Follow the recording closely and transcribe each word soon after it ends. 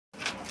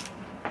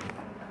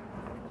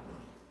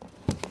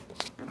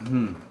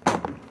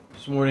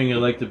This morning I'd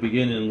like to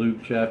begin in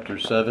Luke chapter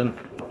 7.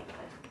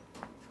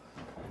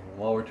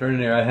 While we're turning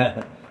there,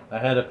 I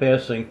had a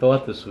passing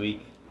thought this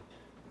week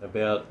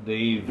about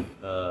Dave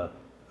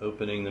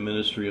opening the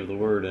ministry of the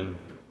Word, and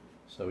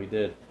so he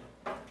did.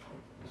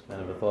 It's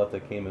kind of a thought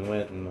that came and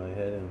went in my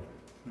head.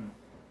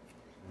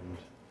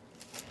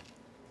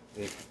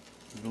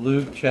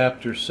 Luke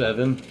chapter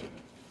 7,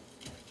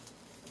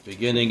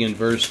 beginning in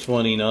verse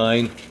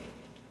 29.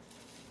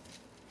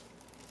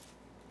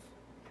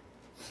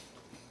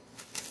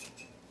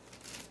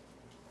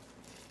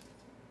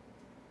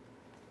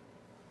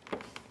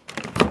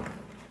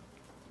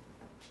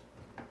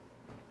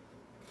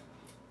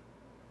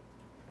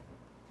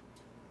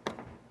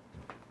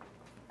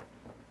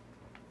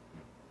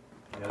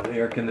 The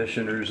air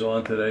conditioner's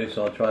on today,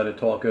 so I'll try to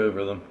talk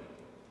over them.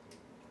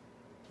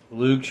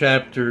 Luke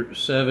chapter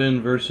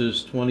 7,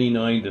 verses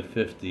 29 to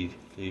 50.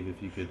 Dave,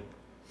 if you could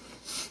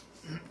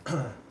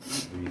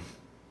read.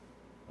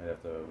 I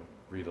have to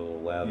read a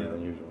little louder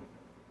than usual.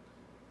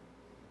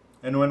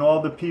 And when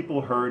all the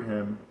people heard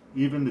him,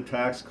 even the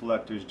tax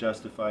collectors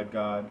justified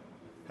God,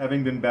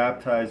 having been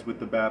baptized with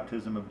the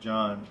baptism of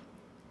John.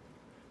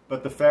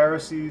 But the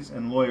Pharisees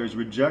and lawyers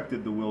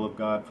rejected the will of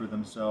God for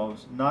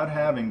themselves, not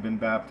having been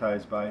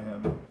baptized by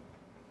him.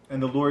 And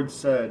the Lord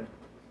said,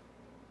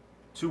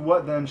 "To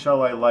what then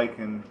shall I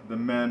liken the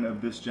men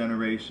of this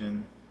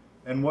generation?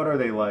 And what are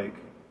they like?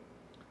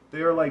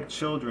 They are like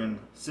children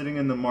sitting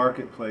in the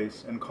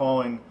marketplace and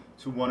calling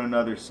to one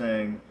another,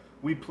 saying,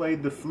 'We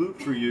played the flute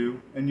for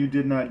you, and you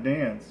did not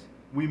dance.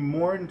 We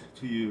mourned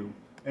to you,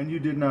 and you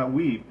did not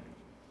weep.'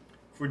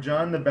 For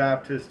John the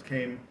Baptist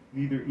came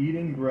neither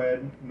eating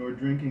bread nor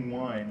drinking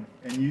wine,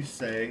 and you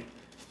say,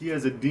 'He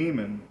has a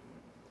demon.'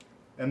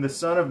 And the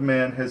Son of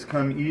Man has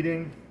come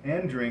eating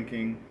and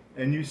drinking,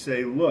 and you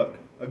say, 'Look,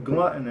 a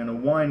glutton and a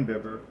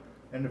winebibber,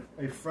 and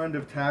a friend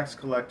of tax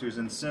collectors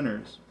and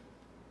sinners.'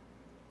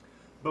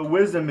 But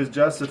wisdom is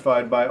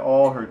justified by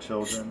all her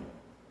children."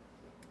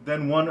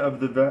 Then one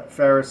of the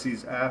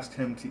Pharisees asked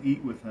him to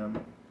eat with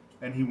him,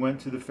 and he went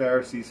to the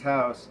Pharisee's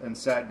house and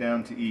sat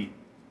down to eat.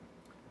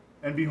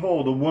 And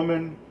behold, a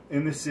woman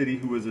in the city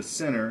who was a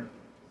sinner,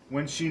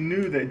 when she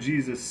knew that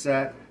Jesus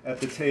sat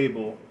at the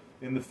table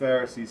in the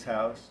Pharisee's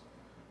house,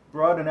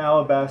 brought an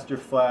alabaster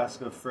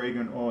flask of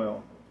fragrant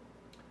oil,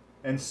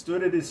 and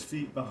stood at his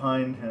feet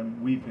behind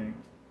him, weeping.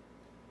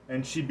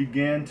 And she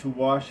began to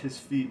wash his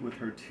feet with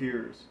her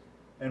tears,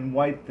 and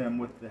wiped them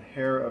with the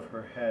hair of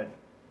her head,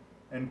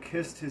 and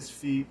kissed his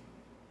feet,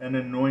 and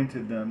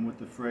anointed them with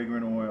the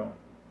fragrant oil.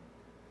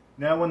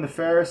 Now when the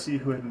Pharisee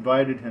who had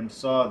invited him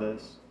saw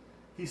this,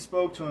 he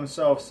spoke to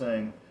himself,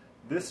 saying,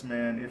 "This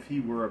man, if he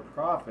were a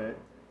prophet,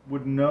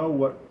 would know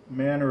what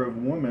manner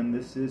of woman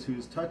this is who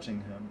is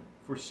touching him,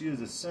 for she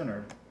is a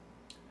sinner."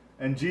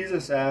 And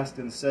Jesus asked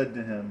and said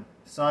to him,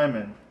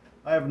 "Simon,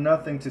 I have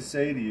nothing to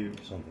say to you."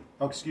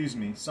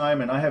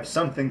 Simon, I have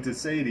something to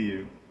say to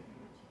you.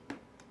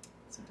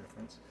 That's a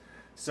difference.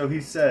 So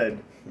he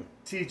said,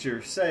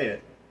 "Teacher, say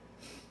it."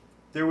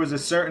 There was a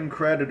certain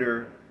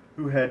creditor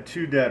who had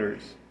two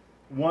debtors.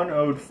 One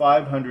owed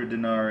 500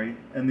 denarii,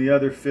 and the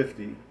other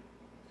 50.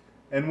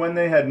 And when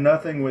they had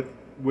nothing with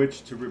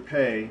which to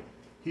repay,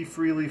 he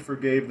freely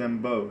forgave them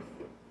both.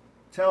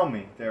 "Tell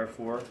me,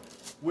 therefore,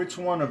 which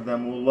one of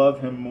them will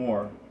love him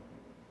more?"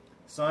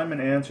 Simon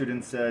answered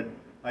and said,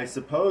 "I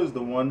suppose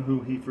the one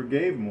who he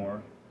forgave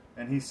more."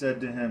 And he said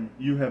to him,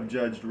 You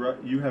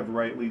have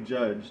rightly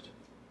judged."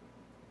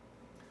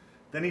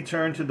 Then he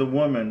turned to the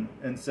woman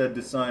and said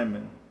to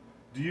Simon,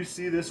 "Do you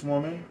see this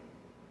woman?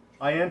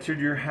 I entered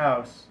your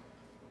house.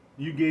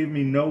 You gave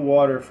me no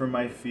water for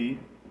my feet,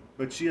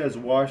 but she has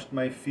washed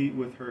my feet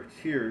with her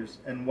tears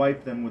and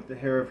wiped them with the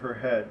hair of her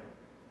head.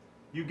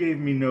 You gave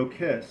me no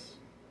kiss,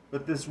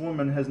 but this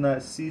woman has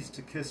not ceased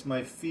to kiss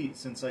my feet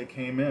since I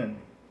came in.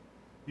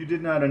 You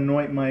did not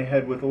anoint my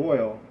head with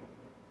oil,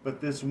 but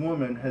this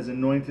woman has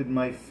anointed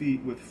my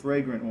feet with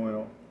fragrant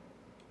oil.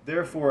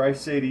 Therefore I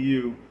say to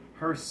you,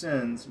 her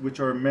sins, which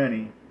are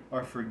many,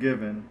 are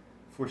forgiven,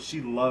 for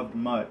she loved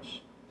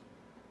much.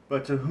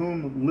 But to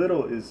whom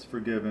little is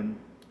forgiven,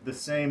 the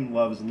same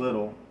loves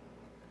little."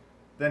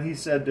 Then he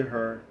said to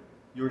her,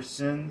 "Your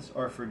sins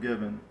are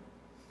forgiven."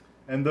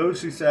 And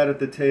those who sat at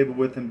the table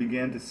with him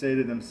began to say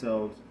to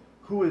themselves,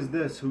 "Who is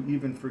this who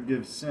even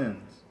forgives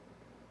sins?"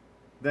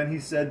 Then he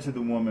said to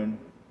the woman,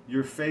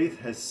 "Your faith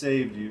has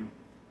saved you.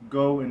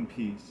 Go in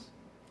peace."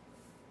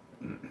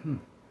 In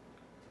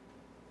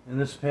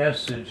this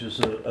passage is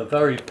a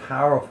very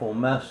powerful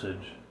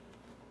message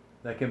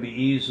that can be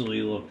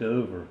easily looked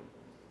over.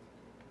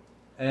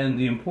 And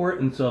the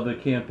importance of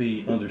it can't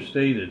be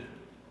understated.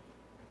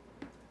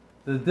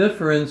 The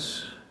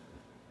difference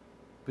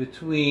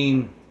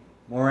between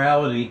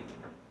morality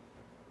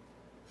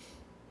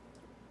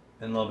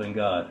and loving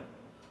God.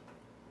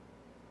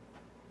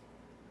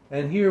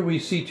 And here we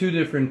see two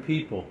different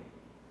people.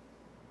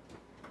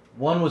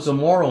 One was a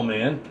moral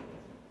man.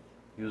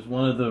 He was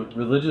one of the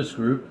religious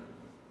group,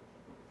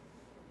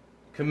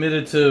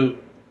 committed to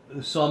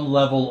some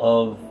level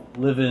of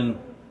living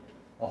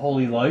a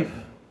holy life.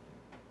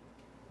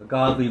 a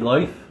godly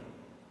life,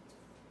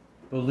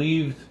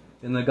 believed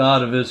in the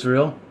God of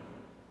Israel,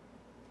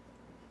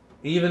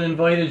 even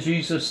invited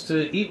Jesus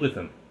to eat with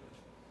him.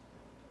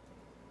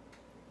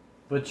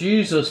 But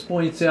Jesus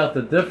points out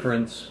the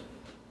difference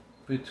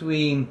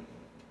between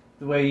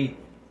the way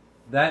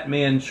that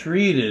man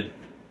treated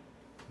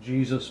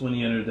Jesus when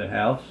he entered the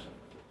house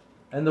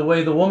and the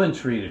way the woman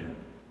treated him.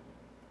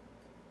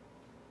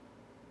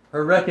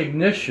 Her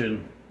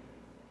recognition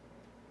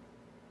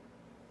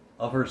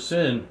of her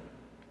sin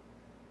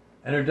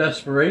and her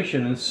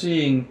desperation in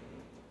seeing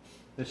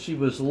that she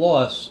was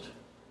lost,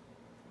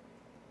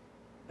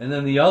 and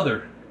then the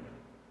other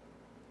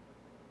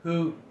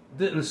who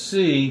didn't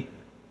see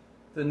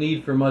the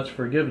need for much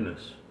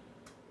forgiveness.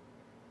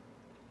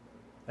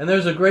 And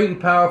there's a great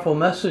and powerful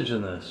message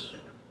in this.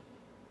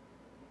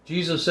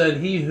 Jesus said,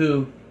 "He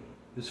who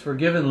is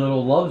forgiven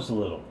little loves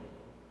little,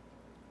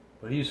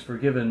 but he's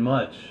forgiven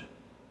much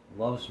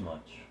loves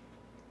much."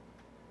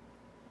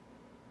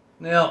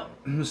 Now,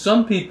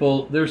 some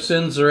people, their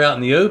sins are out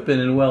in the open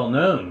and well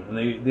known,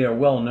 and they are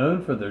well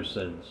known for their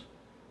sins.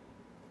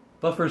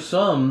 But for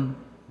some,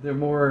 they're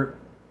more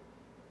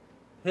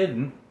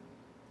hidden,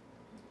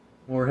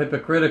 more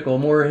hypocritical,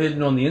 more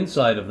hidden on the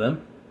inside of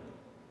them,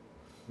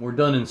 more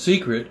done in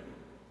secret.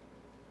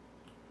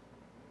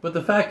 But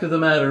the fact of the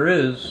matter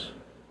is,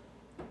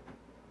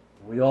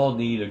 we all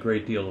need a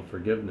great deal of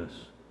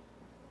forgiveness.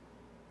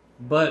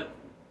 But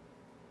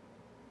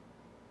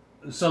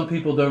some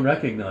people don't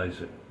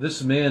recognize it.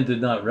 This man did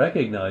not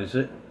recognize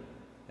it,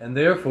 and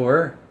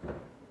therefore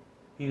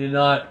he did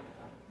not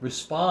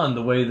respond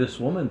the way this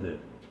woman did.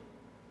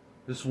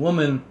 This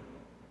woman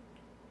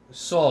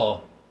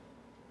saw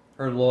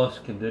her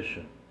lost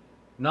condition,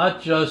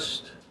 not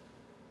just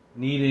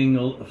needing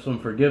some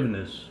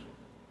forgiveness,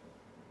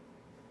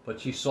 but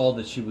she saw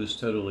that she was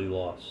totally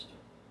lost.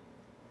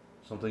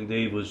 Something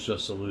Dave was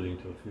just alluding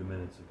to a few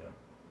minutes ago.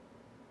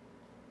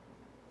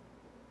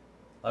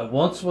 I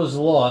once was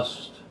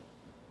lost,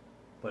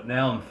 but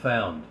now I'm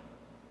found.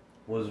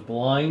 Was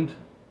blind,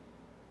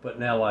 but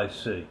now I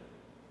see.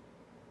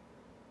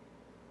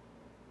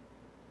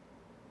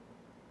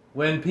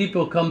 When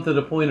people come to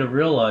the point of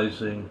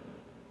realizing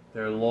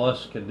their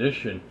lost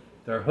condition,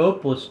 their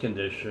hopeless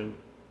condition,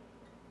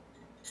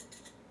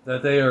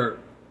 that they are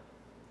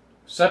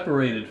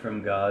separated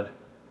from God,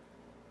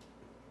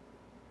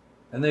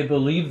 and they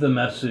believe the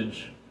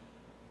message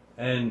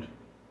and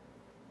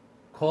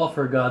call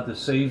for God to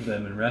save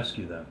them and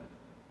rescue them,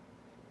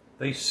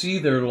 they see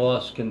their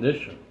lost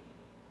condition.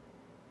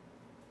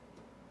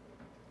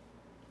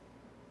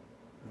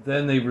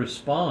 Then they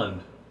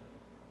respond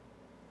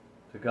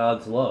to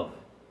God's love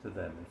to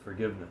them and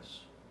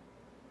forgiveness.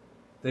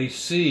 They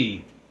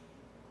see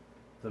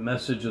the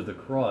message of the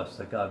cross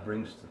that God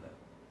brings to them.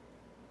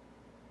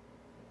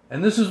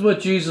 And this is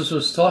what Jesus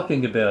was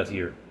talking about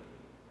here.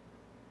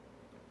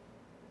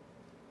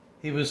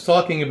 He was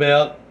talking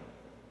about,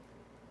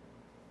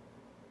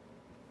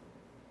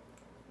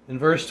 in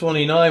verse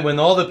 29, when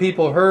all the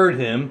people heard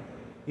him,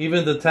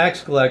 even the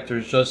tax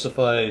collectors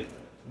justified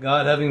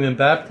God, having been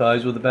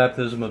baptized with the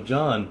baptism of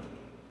John.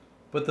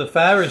 But the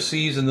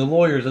Pharisees and the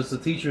lawyers, as the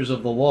teachers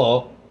of the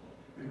law,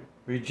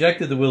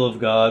 rejected the will of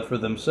God for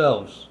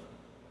themselves,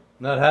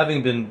 not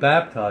having been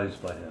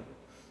baptized by him.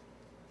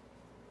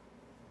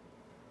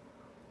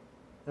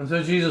 And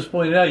so Jesus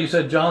pointed out, you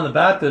said John the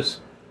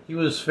Baptist, he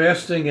was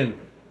fasting and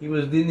he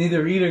was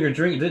neither eating or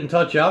drinking, didn't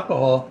touch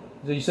alcohol.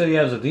 You said he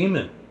has a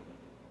demon.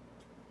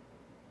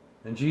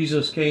 And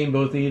Jesus came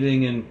both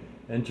eating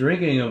and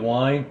drinking of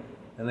wine,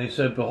 and they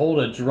said, "Behold,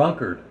 a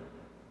drunkard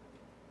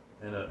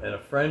and a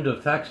friend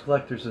of tax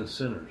collectors and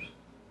sinners.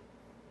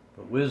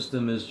 But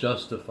wisdom is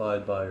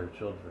justified by her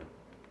children."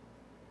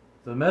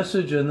 The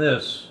message in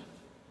this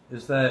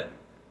is that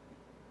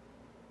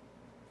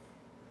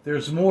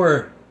there's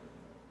more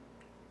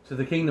to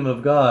the kingdom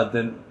of God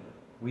than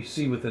we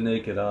see with the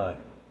naked eye.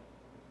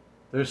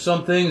 There's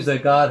some things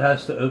that God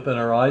has to open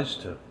our eyes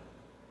to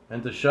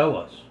and to show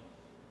us.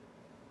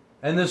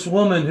 And this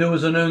woman, who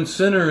was a known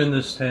sinner in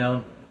this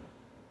town,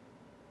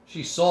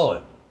 she saw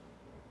it.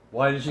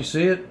 Why did she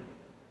see it?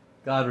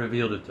 God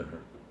revealed it to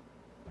her.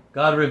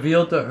 God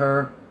revealed to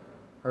her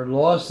her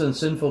lost and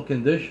sinful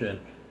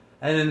condition.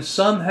 And in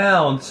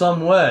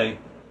some way,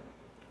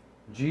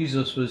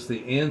 Jesus was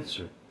the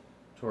answer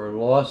to her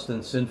lost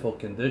and sinful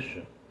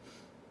condition.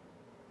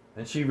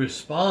 And she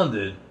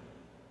responded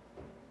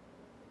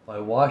by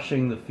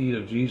washing the feet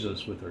of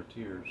Jesus with her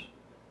tears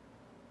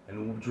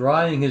and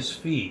drying his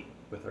feet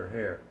with her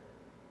hair.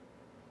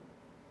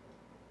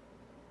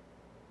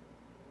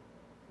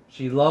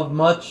 She loved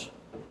much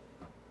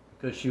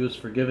because she was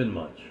forgiven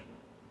much.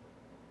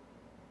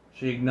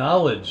 She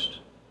acknowledged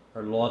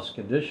her lost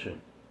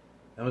condition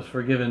and was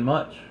forgiven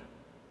much.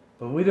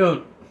 But we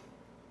don't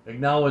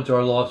acknowledge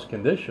our lost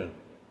condition.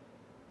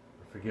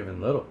 We're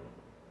forgiven little.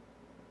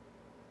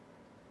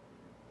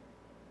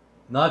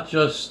 Not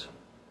just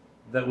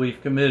that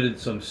we've committed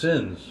some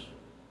sins,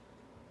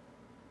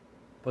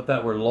 but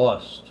that we're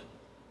lost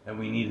and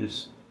we need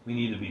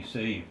to be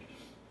saved.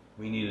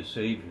 We need a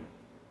Savior.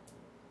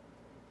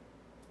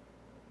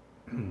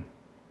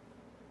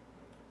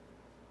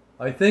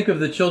 I think of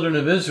the children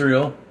of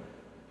Israel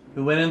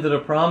who went into the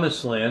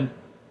promised land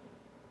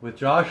with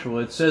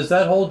Joshua. It says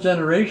that whole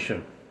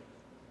generation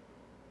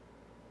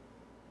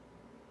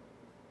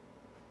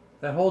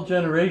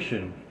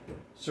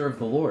served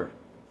the Lord.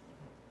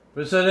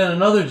 But it said then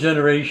another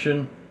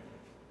generation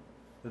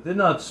that did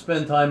not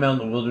spend time out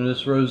in the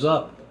wilderness rose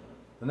up.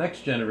 The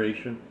next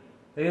generation,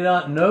 they did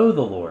not know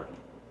the Lord.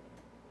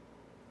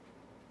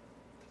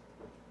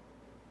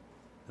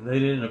 And they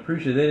didn't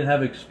appreciate, they didn't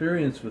have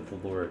experience with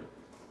the Lord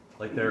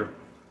like the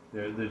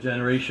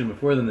generation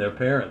before them, their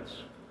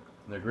parents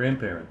and their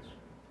grandparents.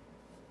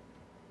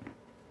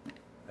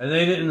 And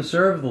they didn't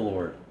serve the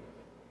Lord.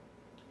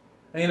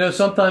 And you know,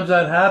 sometimes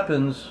that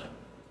happens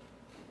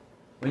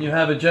when you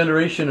have a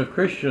generation of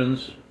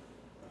Christians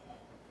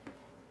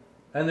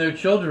and their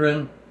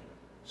children,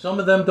 some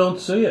of them don't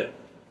see it.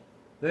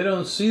 They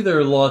don't see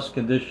their lost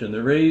condition.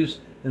 They're raised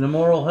in a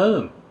moral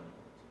home.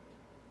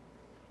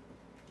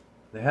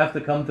 They have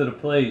to come to the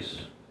place.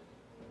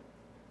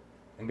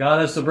 And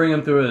God has to bring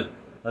them through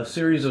a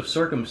series of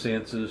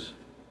circumstances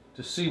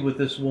to see what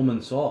this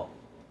woman saw.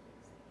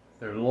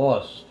 Their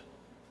lost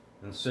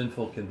and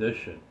sinful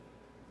condition.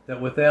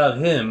 That without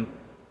Him,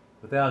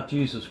 without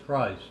Jesus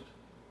Christ,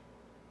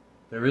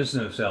 there is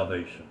no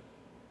salvation.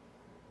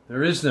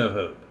 There is no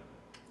hope.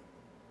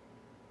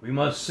 We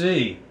must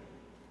see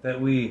that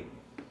we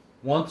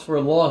once were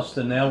lost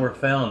and now we're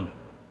found.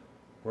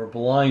 We're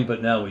blind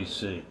but now we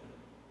see.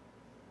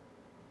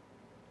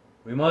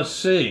 We must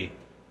see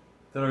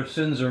that our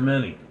sins are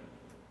many.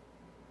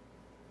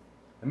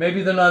 And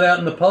maybe they're not out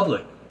in the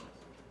public.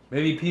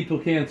 Maybe people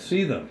can't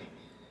see them.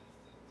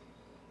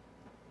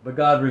 But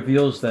God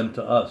reveals them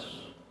to us.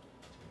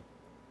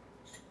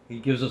 He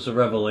gives us a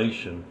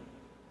revelation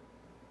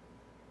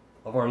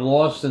of our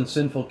lost and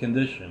sinful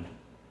condition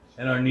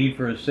and our need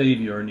for a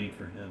Savior, our need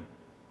for Him.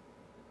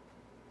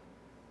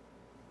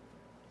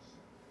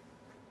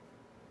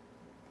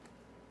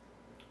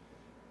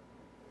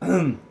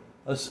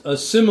 A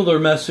similar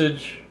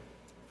message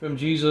from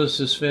Jesus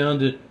is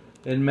found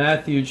in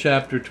Matthew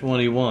chapter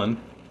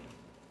 21.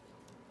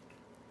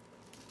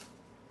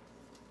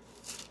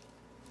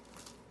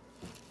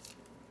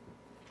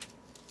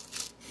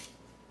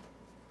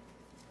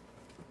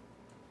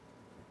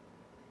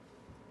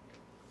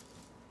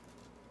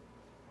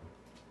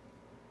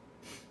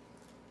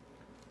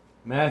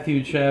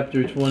 Matthew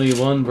chapter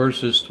 21,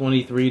 verses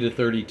 23 to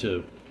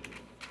 32.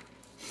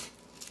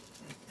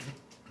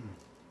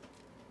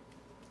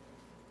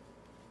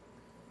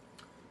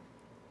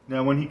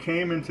 Now when he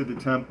came into the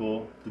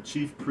temple, the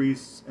chief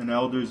priests and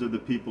elders of the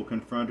people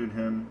confronted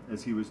him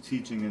as he was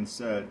teaching and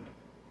said,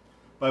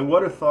 "By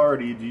what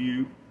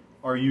authority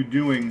are you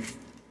doing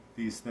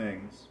these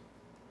things?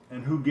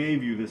 And who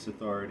gave you this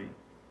authority?"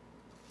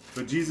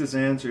 But Jesus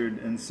answered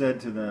and said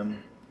to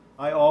them,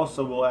 "I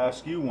also will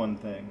ask you one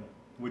thing,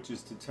 which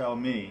is to tell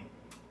me.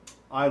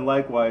 I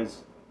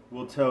likewise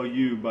will tell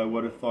you by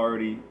what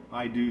authority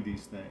I do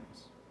these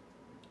things.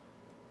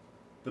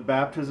 The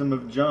baptism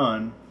of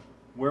John,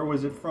 where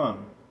was it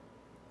from?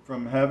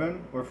 From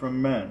heaven or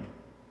from men?"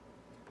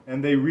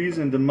 And they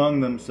reasoned among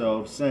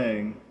themselves,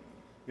 saying,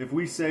 "If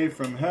we say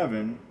from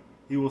heaven,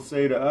 he will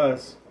say to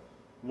us,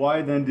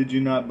 'Why then did you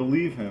not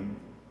believe him?'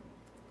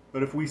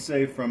 But if we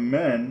say from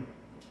men,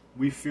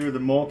 we fear the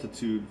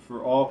multitude,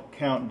 for all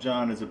count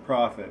John as a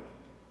prophet."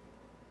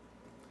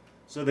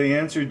 So they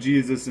answered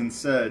Jesus and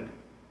said,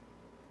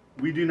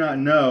 "We do not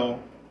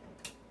know."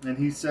 And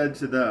he said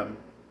to them,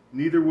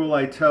 "Neither will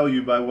I tell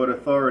you by what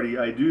authority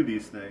I do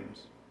these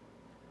things.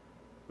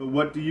 But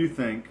what do you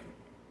think?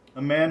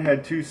 A man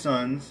had 2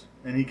 sons,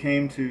 and he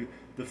came to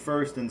the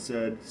first and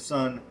said,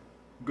 'Son,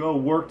 go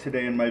work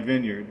today in my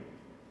vineyard.'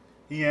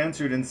 He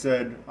answered and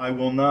said, 'I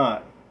will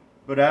not.'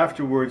 But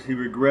afterwards he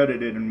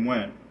regretted it and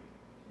went.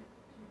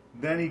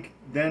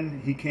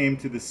 Then he came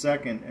to the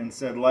second and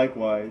said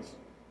likewise.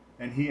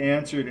 And he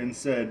answered and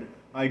said,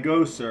 'I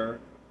go, sir,'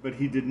 but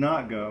he did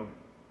not go.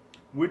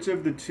 Which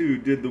of the 2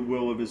 did the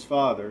will of his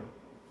father?"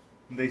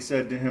 And they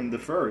said to him, "The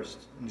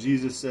first." And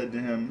Jesus said to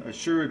him,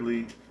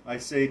 "Assuredly, I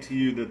say to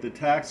you that the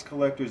tax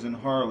collectors and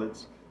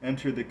harlots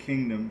enter the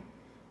kingdom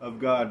of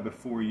God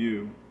before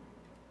you.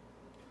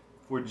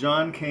 For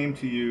John came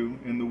to you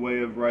in the way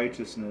of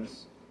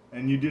righteousness,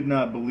 and you did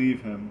not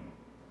believe him.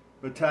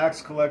 But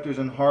tax collectors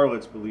and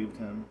harlots believed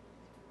him.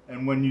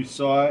 And when you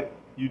saw it,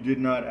 you did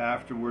not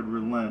afterward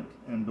relent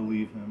and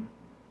believe him."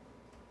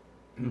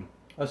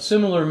 A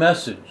similar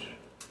message.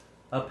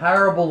 A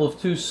parable of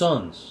 2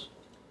 sons.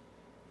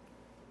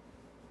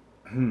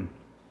 And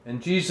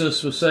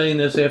Jesus was saying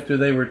this after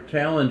they were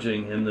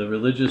challenging him. The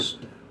religious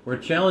were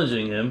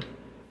challenging him.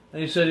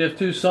 And he said, "You have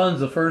 2 sons.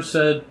 The first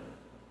said,"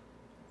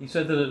 he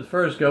said to the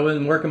first, "Go in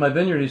and work in my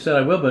vineyard." He said,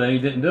 "I will," but he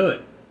didn't do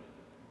it.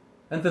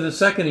 And to the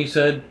second he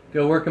said,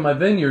 "Go work in my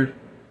vineyard."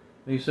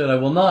 And he said, "I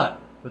will not."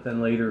 But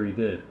then later he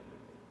did.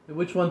 And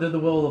which one did the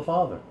will of the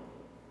Father?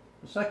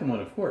 The second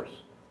one, of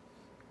course.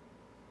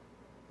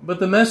 But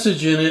the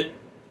message in it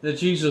that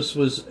Jesus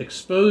was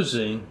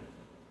exposing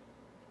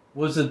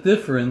was the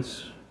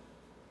difference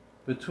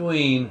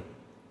between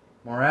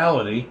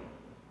morality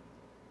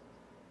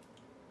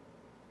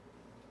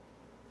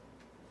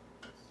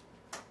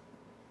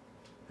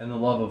and the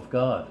love of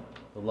God,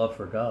 the love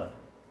for God.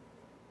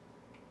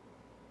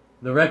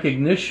 The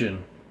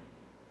recognition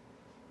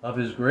of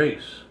His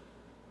grace.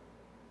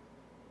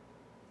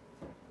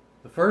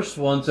 The first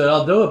one said,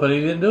 I'll do it, but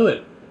he didn't do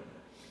it.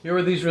 Here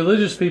were these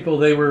religious people,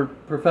 they were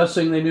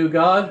professing they knew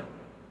God,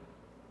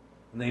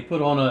 and they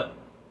put on a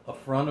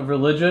front of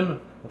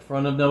religion, a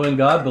front of knowing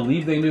God,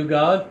 believed they knew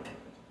God.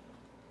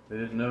 They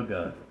didn't know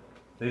God.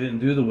 They didn't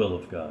do the will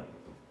of God.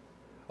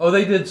 Oh,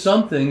 they did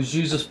some things,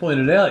 Jesus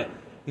pointed out.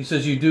 He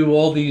says you do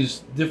all these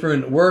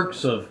different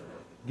works of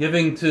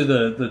giving to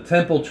the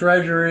temple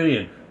treasury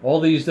and all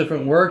these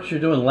different works.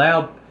 You're doing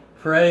loud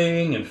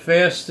praying and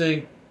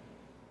fasting.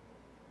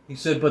 He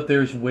said, but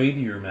there's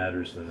weightier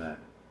matters than that.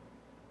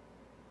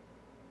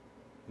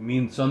 You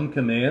mean some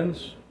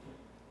commands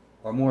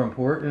are more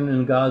important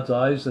in God's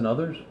eyes than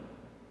others?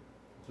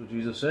 That's what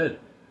Jesus said.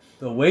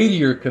 The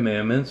weightier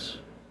commandments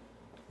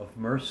of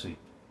mercy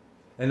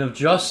and of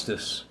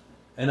justice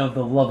and of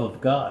the love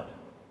of God.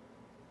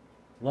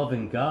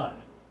 Loving God.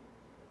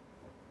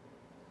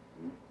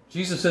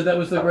 Jesus said that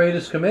was the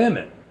greatest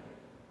commandment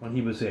when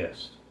he was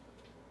asked.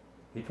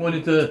 He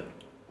pointed to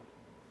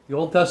the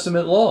Old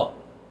Testament law.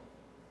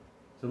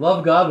 To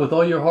love God with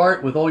all your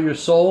heart, with all your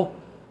soul,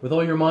 with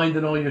all your mind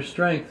and all your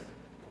strength.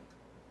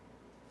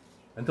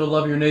 And to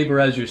love your neighbor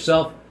as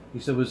yourself, he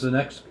said was the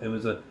next, it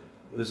was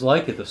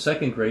like it. The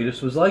second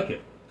greatest was like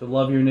it. To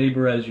love your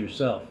neighbor as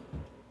yourself.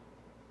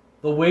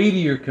 The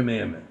weightier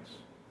commandments.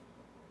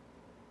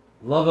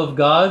 Love of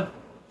God,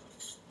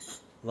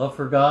 love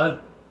for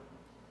God,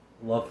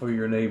 love for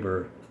your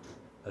neighbor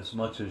as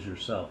much as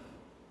yourself.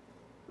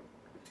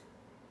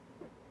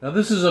 Now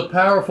this is a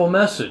powerful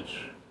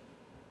message,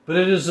 but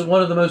it is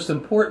one of the most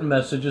important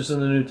messages in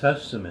the New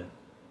Testament.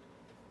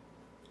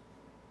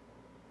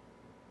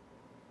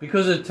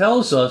 Because it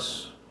tells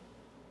us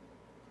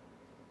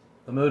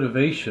the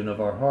motivation of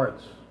our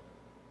hearts.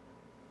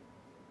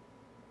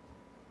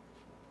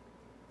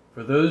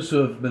 For those who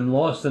have been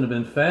lost and have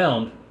been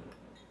found,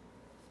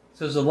 it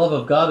says the love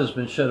of God has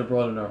been shed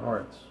abroad in our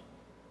hearts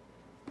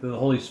through the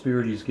Holy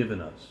Spirit He's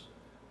given us.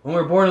 When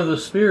we're born of the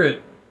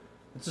Spirit,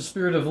 it's a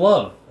spirit of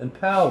love and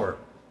power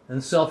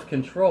and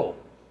self-control.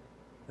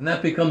 And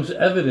that becomes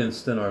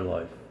evidenced in our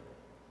life.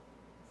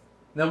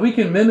 Now we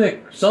can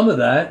mimic some of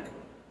that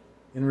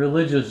in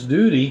religious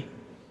duty,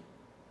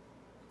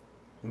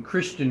 in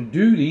Christian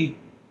duty.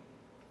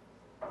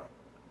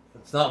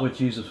 That's not what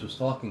Jesus was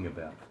talking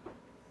about.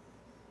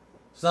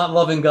 It's not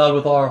loving God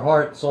with all our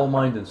heart, soul,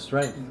 mind, and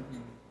strength.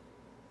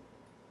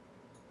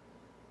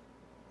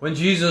 When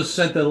Jesus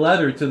sent the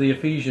letter to the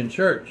Ephesian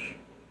church,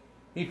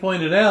 he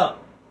pointed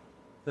out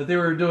that they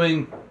were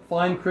doing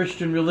fine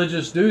Christian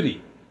religious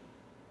duty.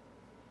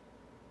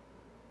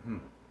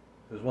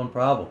 There's one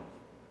problem.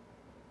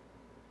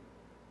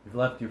 You've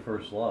left your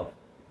first love.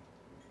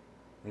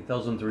 He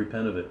tells them to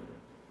repent of it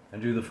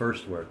and do the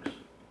first works.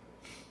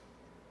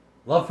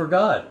 Love for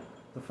God,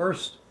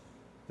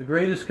 the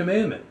greatest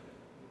commandment.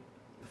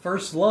 The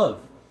first love.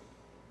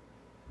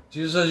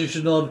 Jesus says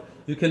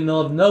you can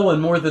love no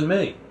one more than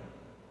me.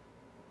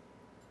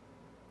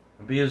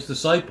 And be his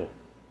disciple.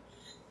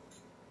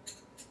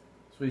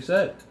 That's what he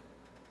said.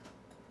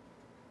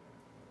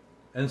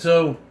 And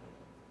so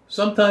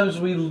sometimes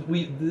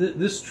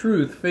this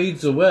truth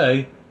fades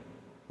away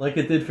like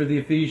it did for the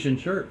Ephesian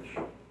church.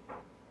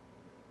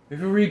 If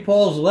you read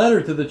Paul's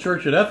letter to the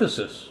church at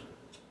Ephesus,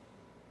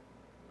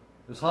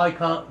 it was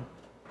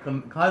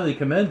highly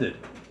commended.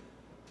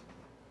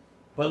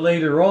 But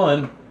later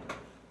on,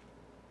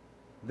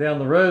 down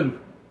the road,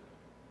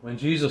 when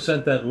Jesus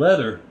sent that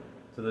letter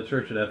to the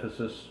church at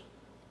Ephesus,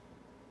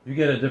 you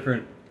get a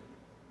different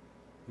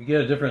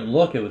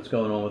look at what's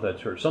going on with that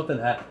church. Something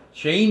had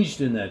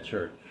changed in that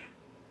church.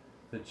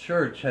 The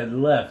church had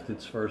left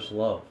its first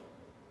love,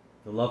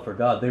 the love for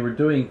God. They were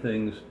doing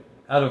things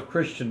out of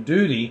Christian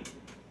duty,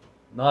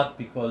 not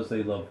because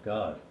they loved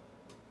God.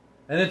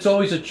 And it's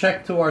always a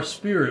check to our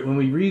spirit when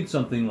we read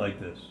something like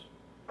this.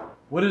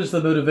 What is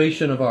the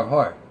motivation of our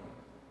heart?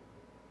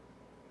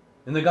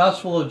 In the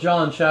Gospel of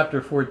John,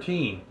 chapter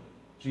 14,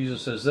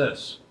 Jesus says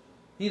this,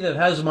 "He that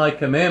has my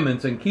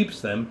commandments and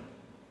keeps them,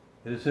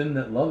 it is him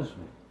that loves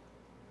me.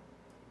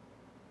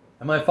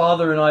 And my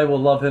Father and I will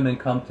love him and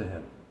come to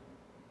him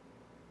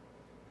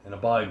and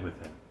abide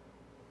with him."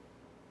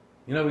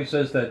 You know he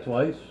says that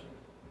twice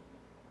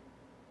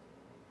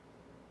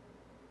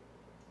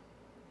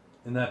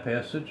in that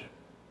passage.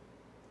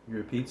 He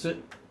repeats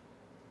it.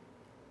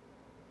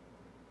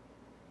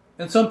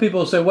 And some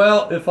people say,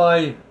 well, if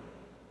I,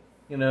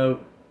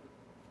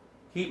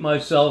 keep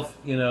myself,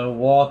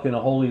 walk in a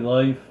holy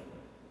life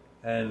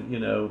and,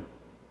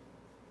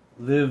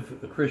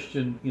 live a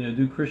Christian,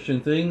 do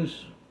Christian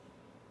things,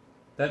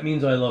 that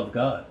means I love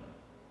God.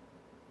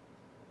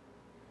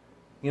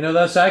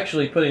 That's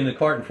actually putting the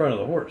cart in front of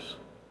the horse.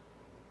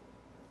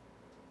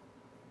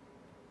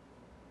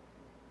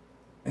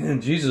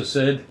 And Jesus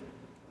said,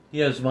 he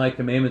has my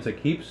commandments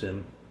that keeps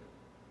him,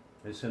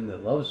 is him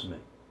that loves me.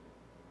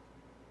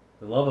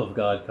 The love of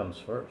God comes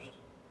first.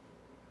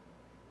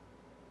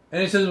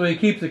 And he says, when you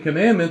keep the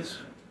commandments,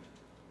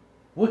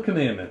 what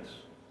commandments?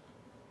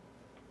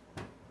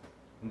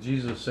 And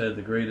Jesus said,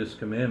 the greatest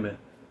commandment,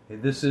 hey,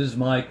 this is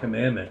my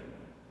commandment.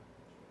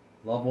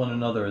 Love one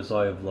another as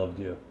I have loved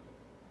you.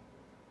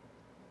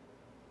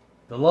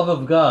 The love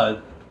of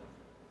God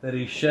that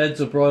he sheds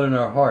abroad in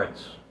our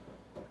hearts,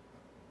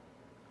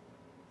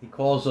 he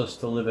calls us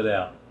to live it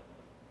out,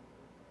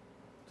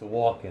 to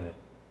walk in it.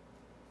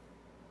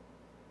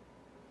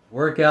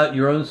 Work out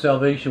your own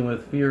salvation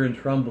with fear and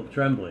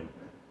trembling.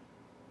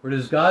 For it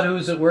is God who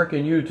is at work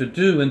in you to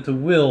do and to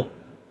will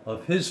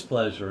of his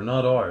pleasure,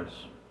 not ours.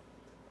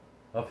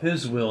 Of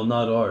his will,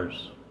 not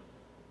ours.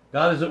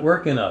 God is at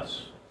work in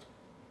us.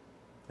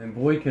 And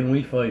boy, can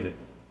we fight it.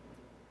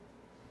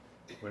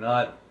 If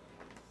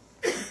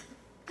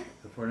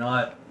we're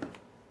not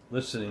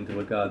listening to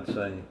what God's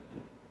saying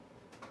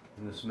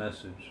in this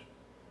message.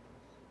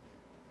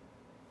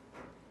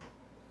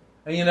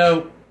 And you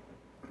know,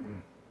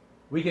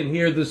 we can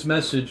hear this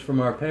message from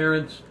our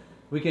parents.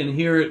 We can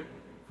hear it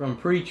from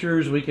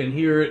preachers. We can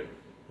hear it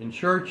in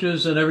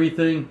churches and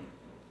everything.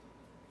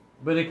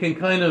 But we can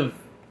kind of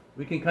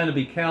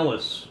be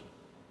callous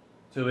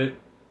to it.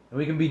 And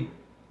we can be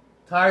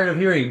tired of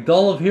hearing,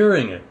 dull of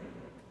hearing it.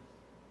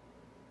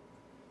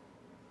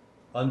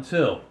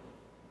 Until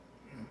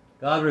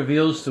God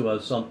reveals to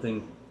us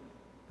something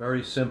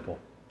very simple.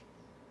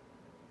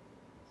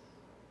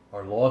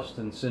 Our lost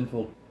and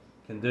sinful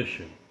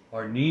condition.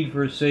 Our need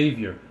for a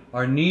Savior.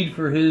 Our need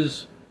for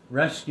his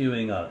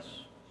rescuing us.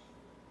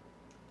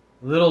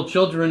 Little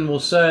children will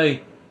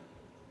say,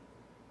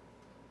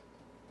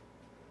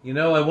 you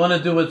know, I want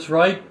to do what's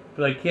right,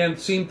 but I can't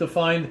seem to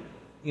find,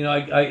 you know,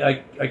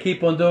 I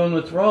keep on doing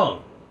what's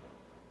wrong.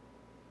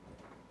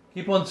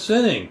 Keep on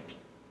sinning.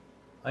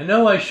 I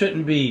know I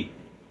shouldn't be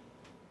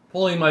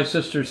pulling my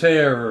sister's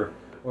hair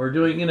or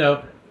doing, you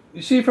know.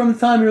 You see, from the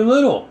time you're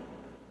little,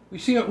 we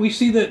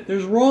see that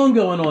there's wrong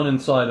going on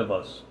inside of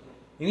us.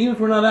 And even if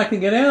we're not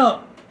acting it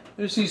out,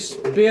 there's these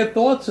bad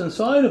thoughts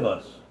inside of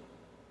us.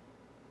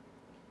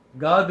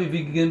 God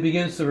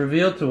begins to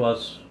reveal to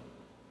us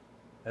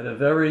at a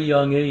very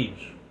young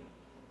age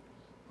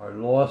our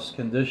lost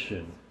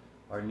condition,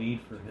 our need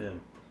for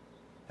him.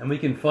 And we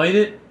can fight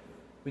it,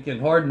 we can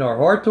harden our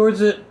heart towards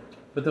it,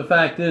 but the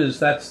fact is,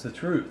 that's the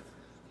truth,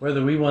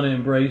 whether we want to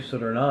embrace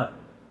it or not.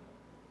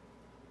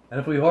 And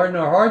if we harden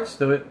our hearts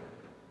to it,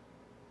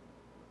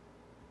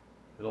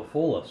 it'll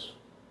fool us.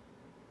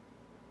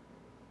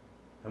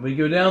 And we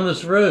go down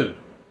this road.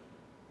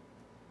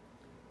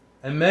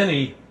 And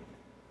many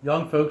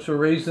young folks were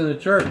raised in the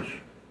church.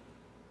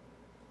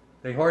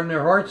 They harden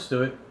their hearts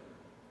to it.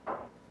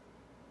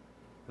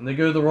 And they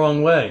go the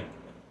wrong way.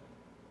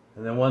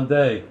 And then one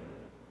day,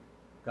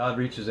 God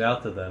reaches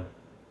out to them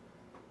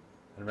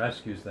and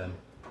rescues them.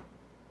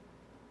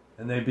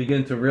 And they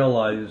begin to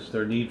realize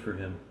their need for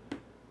him.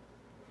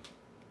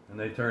 And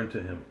they turn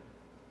to him.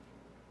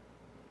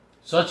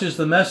 Such is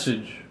the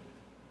message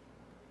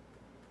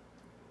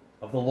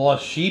of the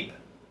lost sheep,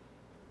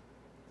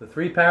 the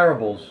three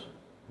parables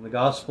in the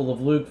Gospel of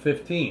Luke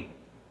 15.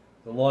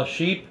 The lost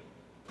sheep,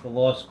 the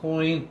lost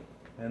coin,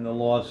 and the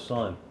lost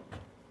son.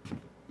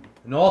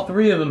 And all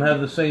three of them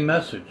have the same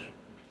message.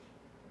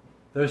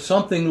 There's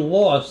something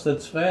lost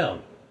that's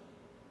found.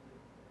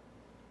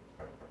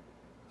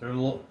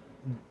 From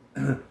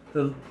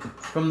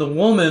the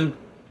woman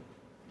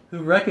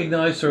who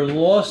recognized her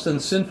lost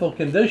and sinful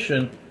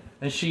condition,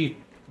 and she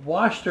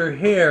washed her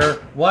hair,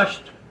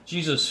 washed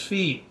Jesus'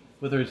 feet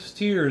with her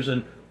tears,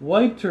 and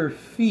wiped his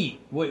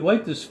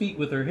feet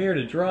with her hair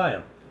to dry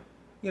them.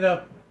 You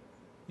know,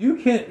 you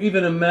can't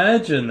even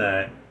imagine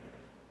that,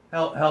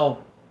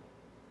 how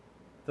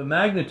the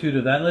magnitude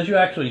of that, unless you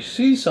actually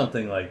see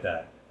something like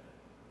that.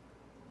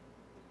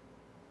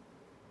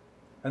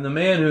 And the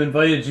man who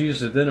invited Jesus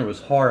to dinner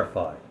was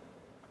horrified.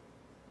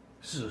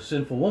 This is a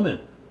sinful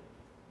woman.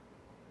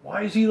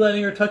 Why is he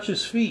letting her touch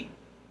his feet?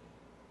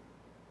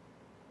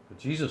 But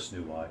Jesus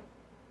knew why.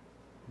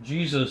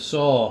 Jesus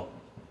saw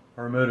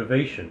her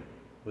motivation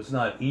was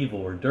not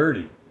evil or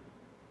dirty.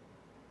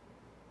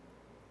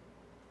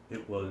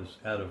 It was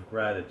out of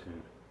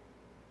gratitude.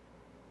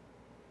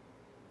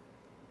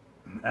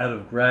 Out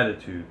of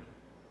gratitude.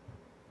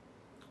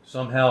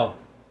 Somehow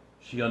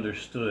she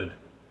understood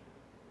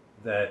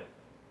that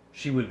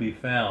she would be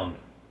found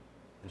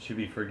and she'd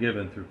be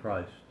forgiven through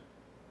Christ.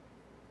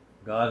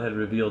 God had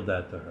revealed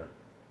that to her.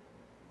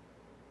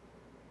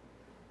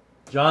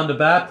 John the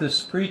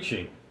Baptist's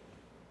preaching,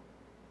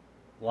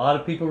 a lot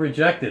of people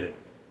rejected it.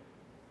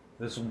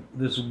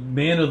 This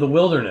man of the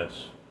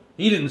wilderness,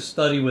 he didn't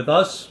study with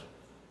us,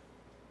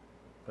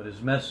 but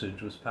his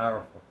message was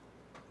powerful.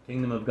 The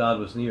kingdom of God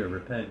was near.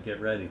 Repent, get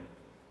ready.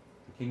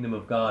 The kingdom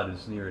of God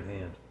is near at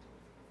hand.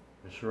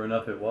 And sure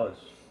enough, it was.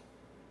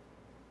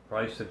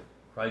 Christ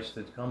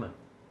had come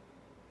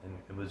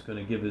and was going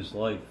to give his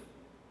life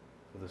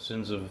for the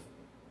sins of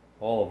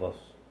all of us.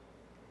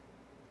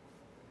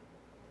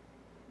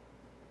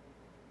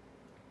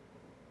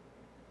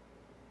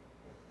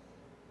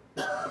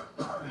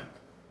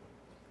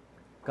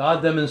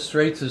 God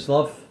demonstrates His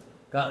love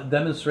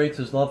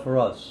for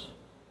us.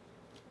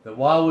 That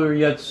while we were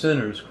yet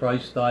sinners,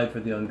 Christ died for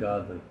the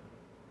ungodly.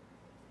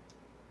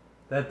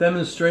 That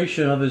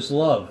demonstration of His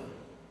love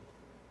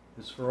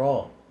is for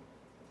all.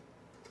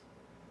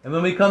 And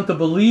when we come to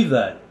believe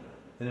that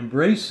and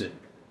embrace it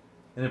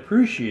and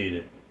appreciate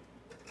it,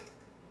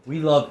 we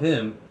love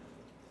Him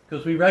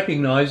because we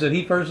recognize that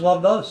He first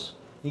loved us.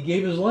 He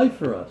gave His life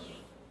for us.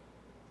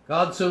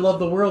 God so loved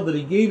the world that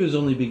He gave His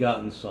only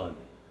begotten Son.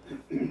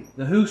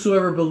 Now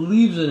whosoever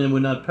believes in Him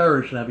would not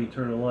perish and have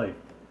eternal life.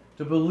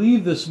 To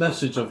believe this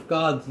message of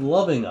God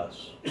loving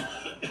us.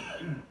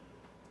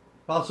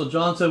 Apostle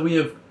John said we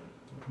have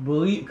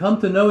come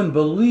to know and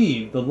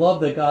believe the love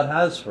that God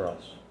has for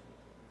us.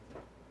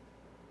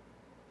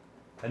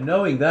 And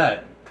knowing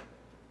that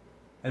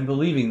and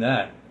believing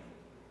that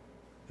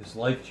is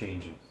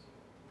life-changing.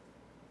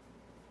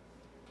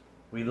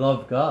 We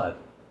love God.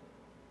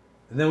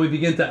 And then we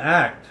begin to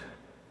act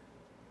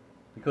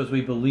because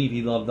we believe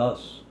He loved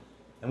us.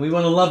 And we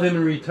want to love Him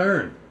in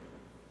return.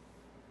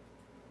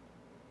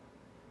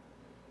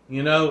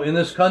 You know, in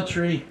this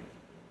country,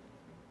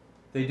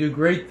 they do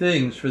great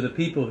things for the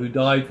people who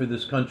died for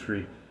this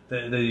country.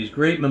 These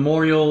great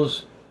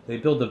memorials. They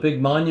built a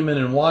big monument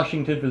in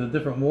Washington for the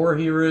different war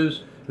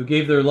heroes who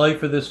gave their life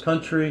for this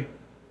country.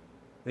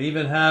 They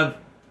even have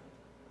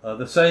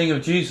the saying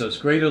of Jesus,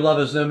 greater love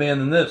has no man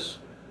than this.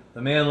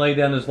 The man laid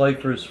down his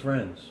life for his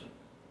friends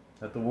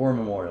at the war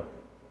memorial.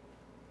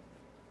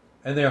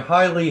 And they're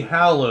highly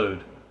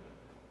hallowed.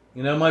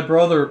 You know,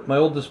 my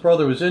oldest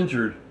brother was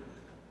injured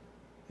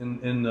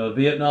in the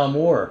Vietnam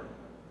War.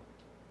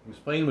 His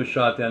plane was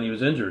shot down, he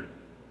was injured.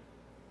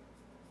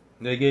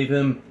 And they gave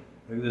him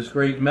this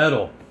great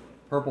medal,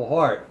 Purple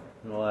Heart,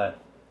 and all that.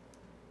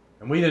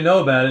 And we didn't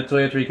know about it until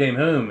after he came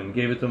home and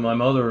gave it to my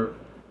mother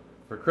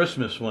for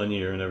Christmas one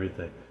year and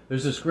everything.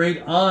 There's this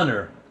great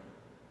honor.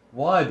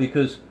 Why?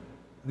 Because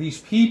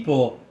these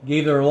people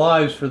gave their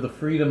lives for the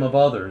freedom of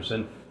others,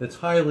 and it's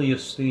highly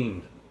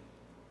esteemed.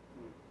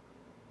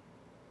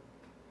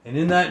 And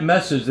in that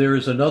message, there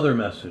is another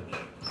message.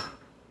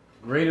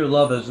 Greater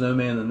love has no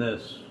man than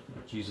this,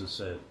 Jesus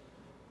said.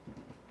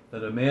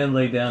 That a man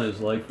lay down his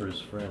life for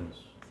his friends.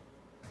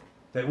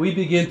 That we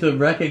begin to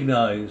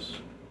recognize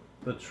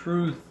the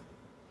truth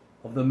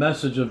of the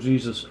message of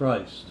Jesus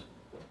Christ.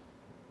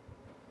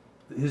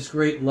 His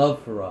great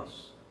love for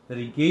us. That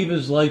He gave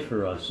His life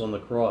for us on the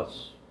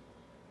cross.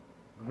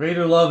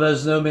 Greater love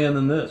has no man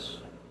than this.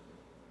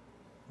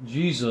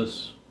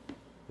 Jesus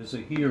is a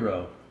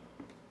hero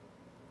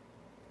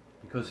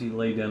because He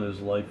laid down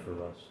His life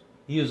for us.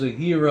 He is a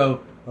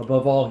hero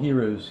above all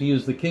heroes. He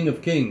is the King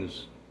of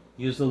Kings.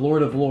 He is the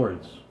Lord of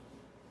Lords.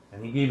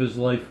 And He gave His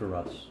life for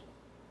us.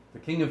 The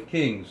King of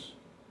Kings,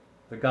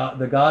 the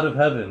God of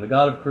heaven, the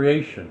God of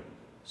creation,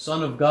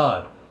 Son of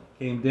God,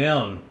 came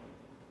down.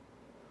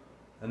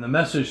 And the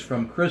message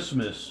from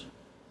Christmas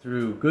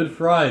through Good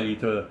Friday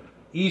to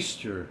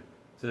Easter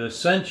to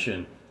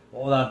Ascension,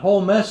 all that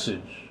whole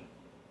message,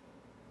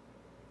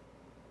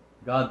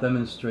 God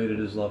demonstrated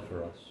His love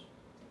for us.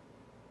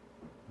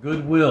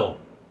 Goodwill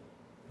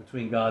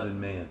between God and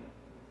man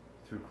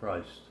through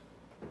Christ.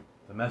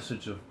 The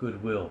message of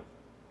goodwill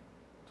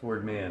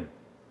toward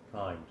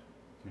mankind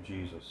through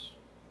Jesus.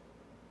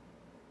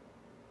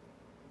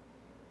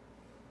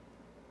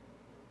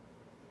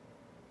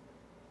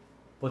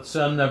 But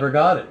some never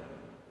got it.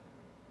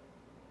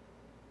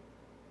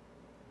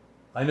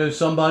 I know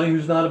somebody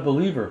who's not a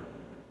believer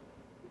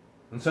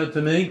and said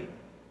to me,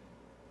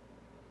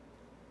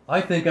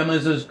 I think I'm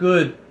as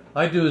good,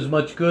 I do as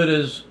much good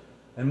as,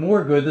 and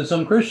more good than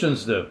some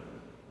Christians do.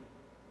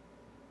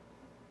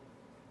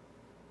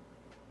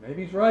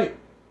 Maybe he's right.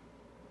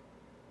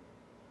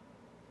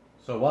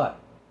 So what?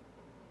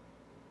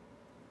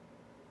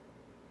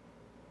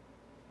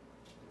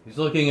 He's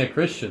looking at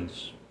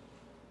Christians.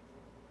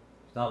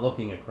 He's not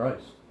looking at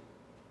Christ.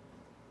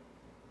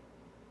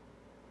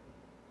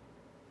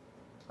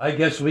 I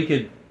guess we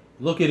could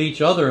look at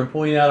each other and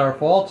point out our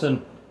faults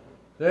and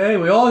say, hey,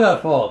 we all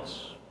got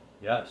faults.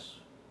 Yes,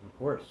 of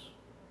course.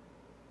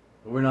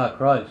 But we're not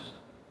Christ.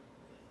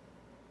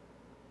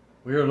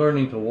 We are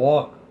learning to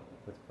walk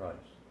with Christ.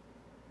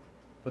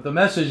 But the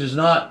message is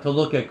not to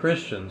look at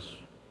Christians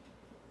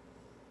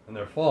and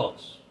their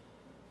faults.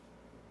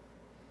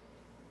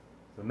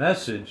 The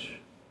message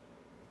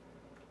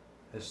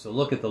is to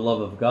look at the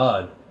love of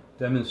God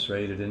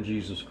demonstrated in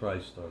Jesus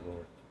Christ our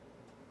Lord.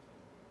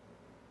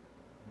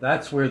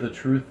 That's where the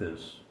truth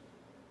is.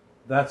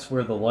 That's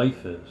where the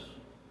life is.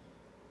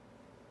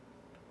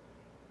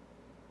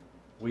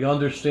 We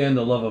understand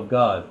the love of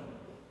God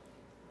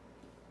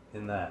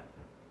in that.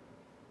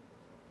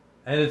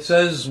 And it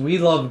says we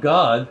love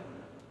God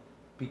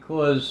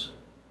because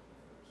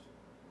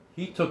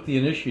He took the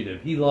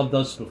initiative. He loved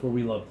us before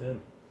we loved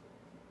Him.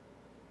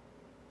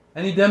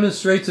 And He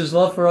demonstrates His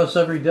love for us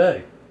every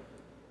day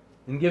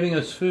in giving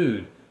us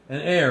food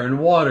and air and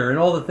water and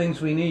all the things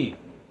we need.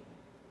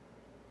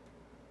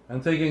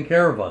 And taking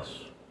care of us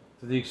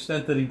to the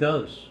extent that He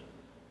does.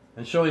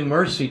 And showing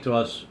mercy to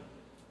us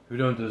who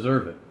don't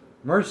deserve it.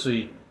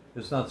 Mercy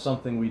is not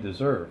something we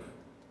deserve.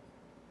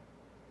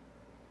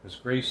 It's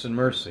grace and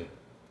mercy.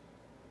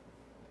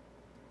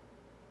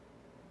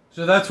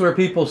 So that's where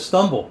people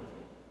stumble.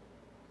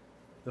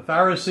 The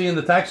Pharisee and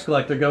the tax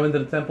collector go into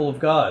the temple of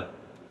God.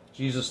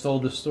 Jesus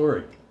told this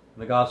story in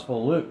the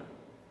Gospel of Luke.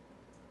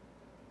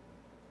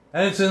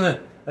 And it's in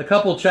a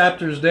couple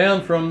chapters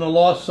down from the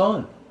lost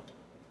son.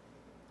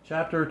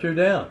 Chapter or two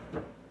down.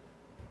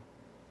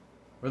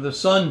 Where the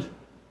son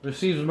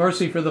receives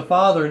mercy for the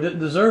father and didn't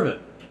deserve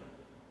it.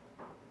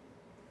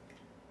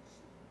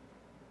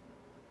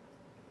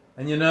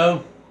 And you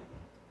know,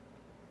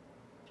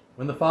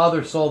 when the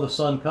father saw the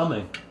son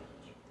coming,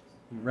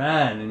 he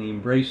ran and he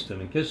embraced him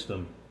and kissed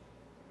him.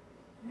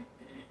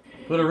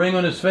 Put a ring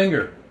on his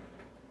finger.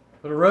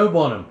 Put a robe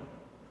on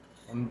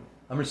him.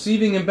 I'm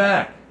receiving him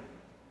back.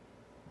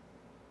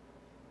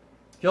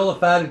 Kill a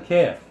fatted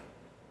calf.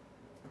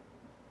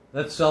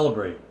 Let's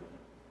celebrate.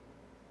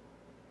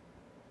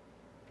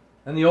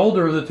 And the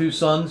older of the two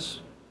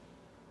sons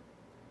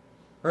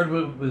heard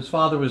what his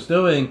father was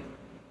doing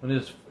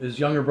when his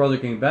younger brother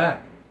came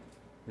back.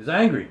 He's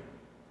angry.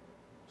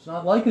 It's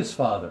not like his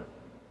father.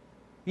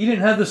 He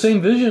didn't have the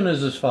same vision as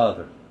his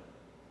father.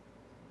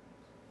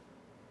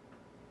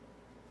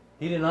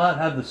 He did not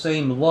have the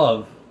same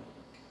love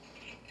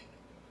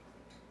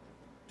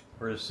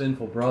for his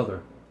sinful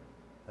brother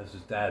as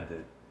his dad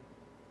did.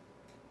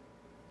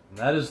 And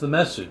that is the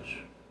message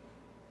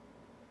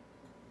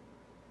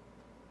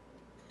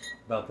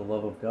about the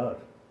love of God.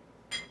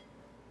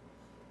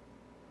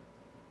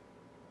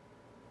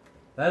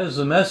 That is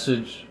the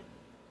message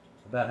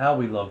about how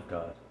we love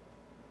God.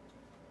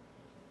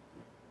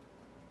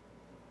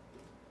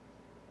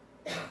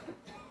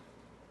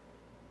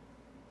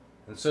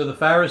 And so the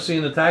Pharisee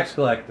and the tax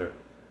collector,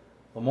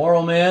 the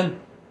moral man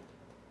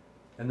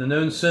and the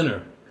known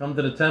sinner, come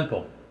to the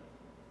temple.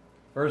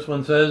 First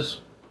one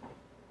says,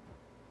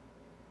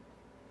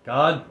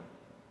 God,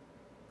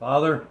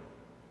 Father,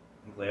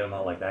 I'm glad I'm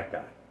not like that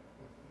guy.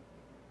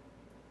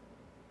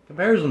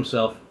 Compares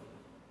himself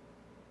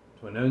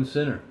to a known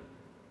sinner.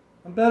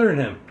 I'm better than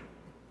him.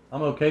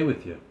 I'm okay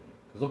with you.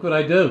 Because look what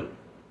I do.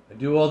 I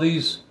do all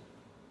these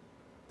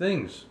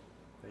things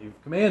that you've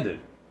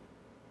commanded.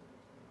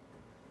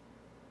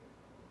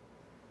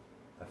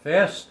 I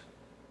fast,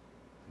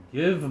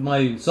 give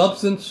my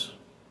substance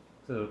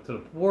to the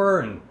poor,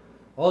 and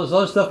all this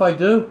other stuff I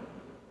do.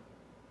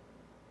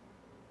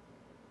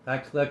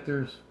 Tax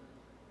collectors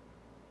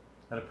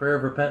had a prayer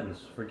of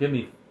repentance. Forgive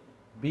me.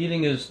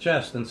 Beating his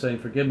chest and saying,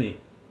 forgive me,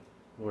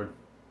 Lord.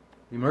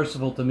 Be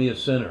merciful to me, a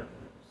sinner.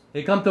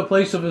 He come to a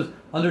place of his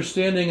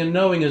understanding and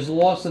knowing his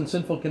lost and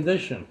sinful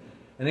condition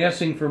and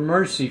asking for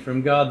mercy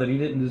from God that he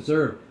didn't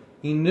deserve.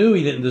 He knew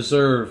he didn't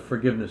deserve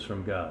forgiveness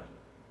from God.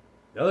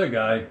 The other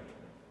guy,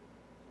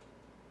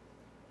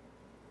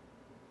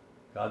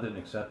 God didn't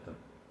accept him.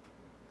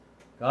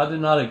 God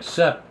did not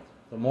accept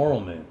the moral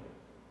man.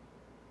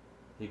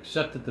 He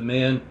accepted the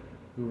man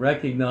who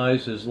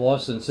recognized his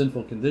lost and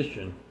sinful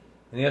condition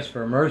and asked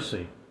for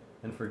mercy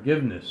and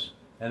forgiveness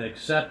and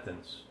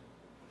acceptance.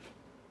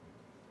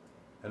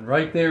 And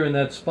right there in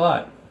that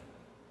spot,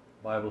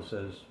 the Bible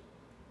says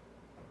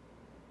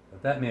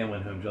that man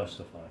went home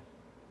justified,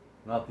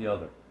 not the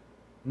other.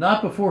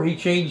 Not before he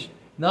changed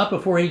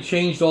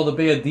all the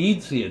bad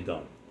deeds he had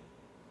done,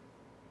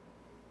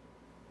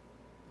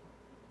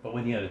 but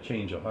when he had a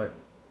change of heart.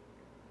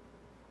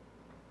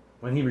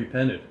 When he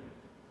repented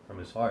from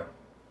his heart.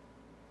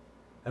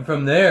 And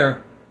from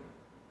there,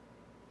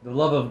 the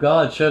love of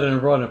God shed and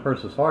abroad in a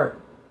person's heart.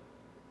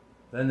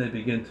 Then they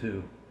begin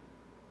to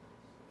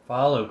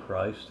follow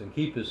Christ and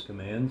keep his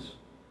commands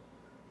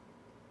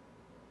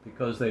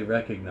because they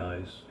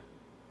recognize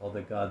all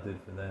that God did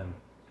for them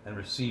and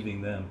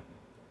receiving them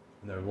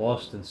in their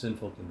lost and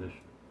sinful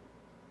condition.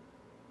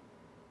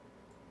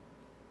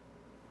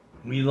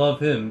 We love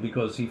him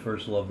because he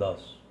first loved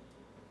us.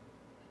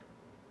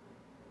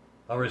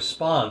 A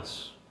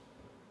response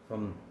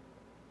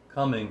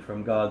coming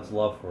from God's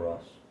love for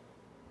us.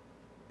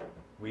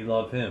 We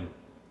love him.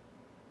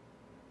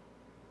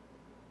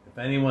 If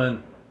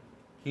anyone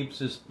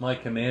keeps my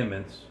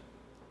commandments,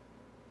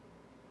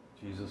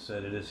 Jesus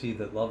said, it is he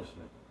that loves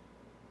me.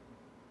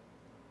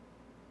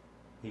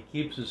 He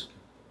keeps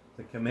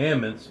the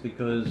commandments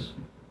because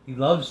he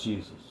loves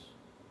Jesus.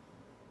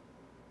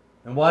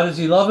 And why does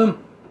he love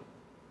him?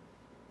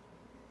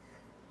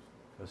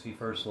 Because he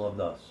first loved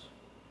us.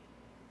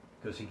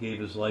 Because he gave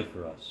his life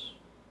for us.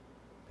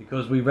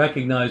 Because we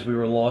recognize we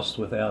were lost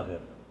without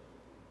him.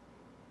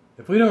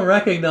 If we don't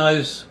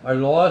recognize our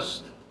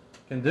lost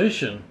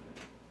condition,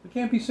 we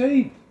can't be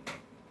saved.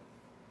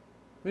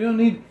 We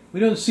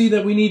don't see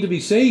that we need to be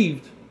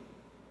saved.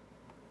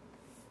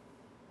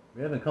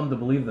 We haven't come to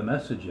believe the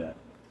message yet.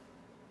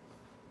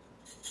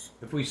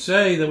 If we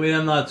say that we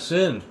have not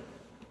sinned,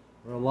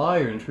 we're a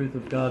liar and the truth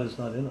of God is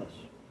not in us.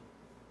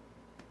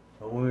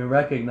 But when we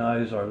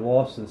recognize our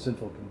lost and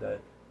sinful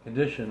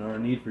condition, our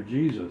need for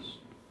Jesus,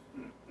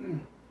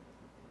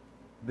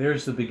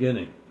 there's the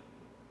beginning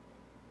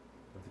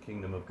of the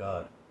kingdom of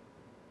God.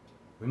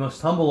 We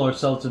must humble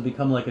ourselves and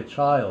become like a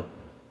child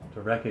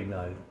to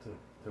recognize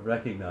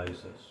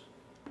this.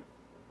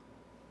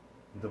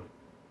 To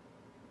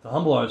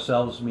humble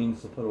ourselves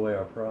means to put away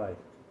our pride.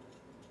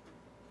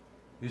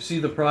 You see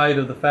the pride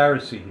of the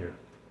Pharisee here.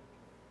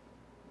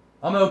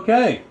 I'm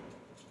okay.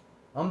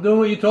 I'm doing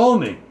what you told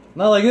me.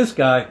 Not like this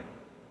guy.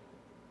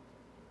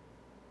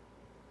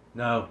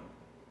 No.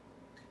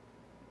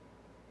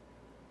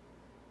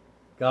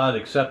 God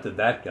accepted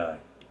that guy.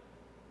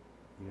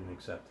 He didn't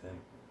accept him.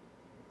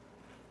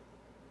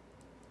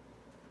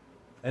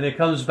 And it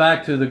comes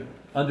back to the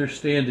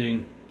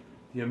understanding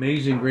the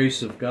amazing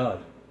grace of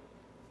God.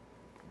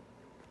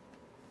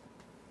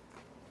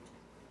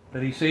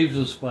 That He saves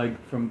us by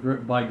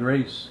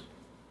grace,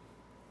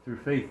 through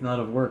faith, not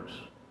of works,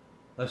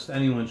 lest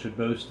anyone should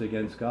boast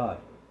against God,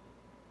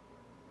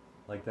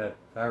 like that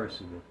Pharisee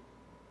did.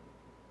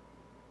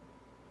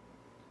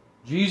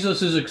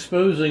 Jesus'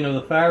 exposing of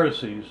the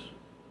Pharisees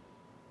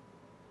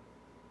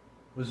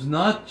was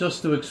not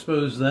just to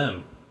expose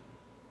them,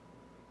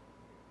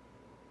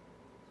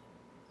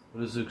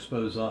 but is to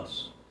expose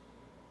us.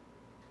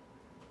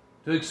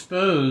 To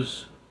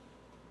expose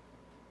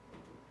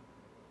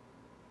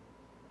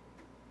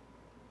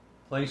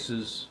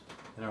places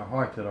in our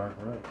heart that aren't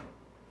right,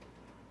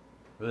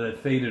 or that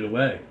faded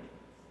away,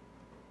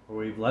 or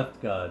we've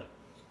left God,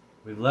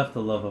 we've left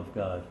the love of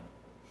God,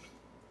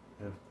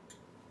 and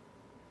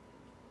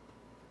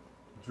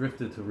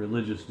drifted to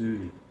religious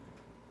duty.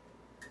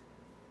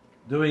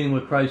 Doing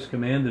what Christ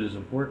commanded is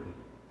important,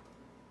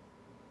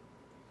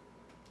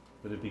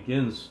 but it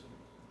begins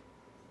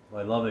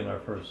by loving our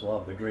first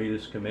love, the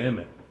greatest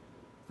commandment.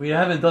 If we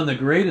haven't done the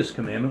greatest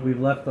commandment, we've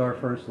left our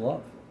first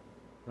love.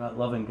 We're not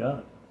loving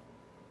God.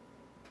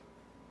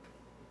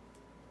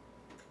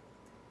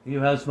 He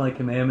who has my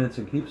commandments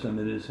and keeps them,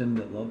 it is him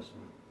that loves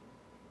me.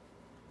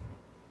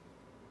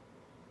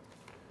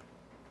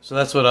 So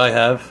that's what I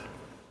have.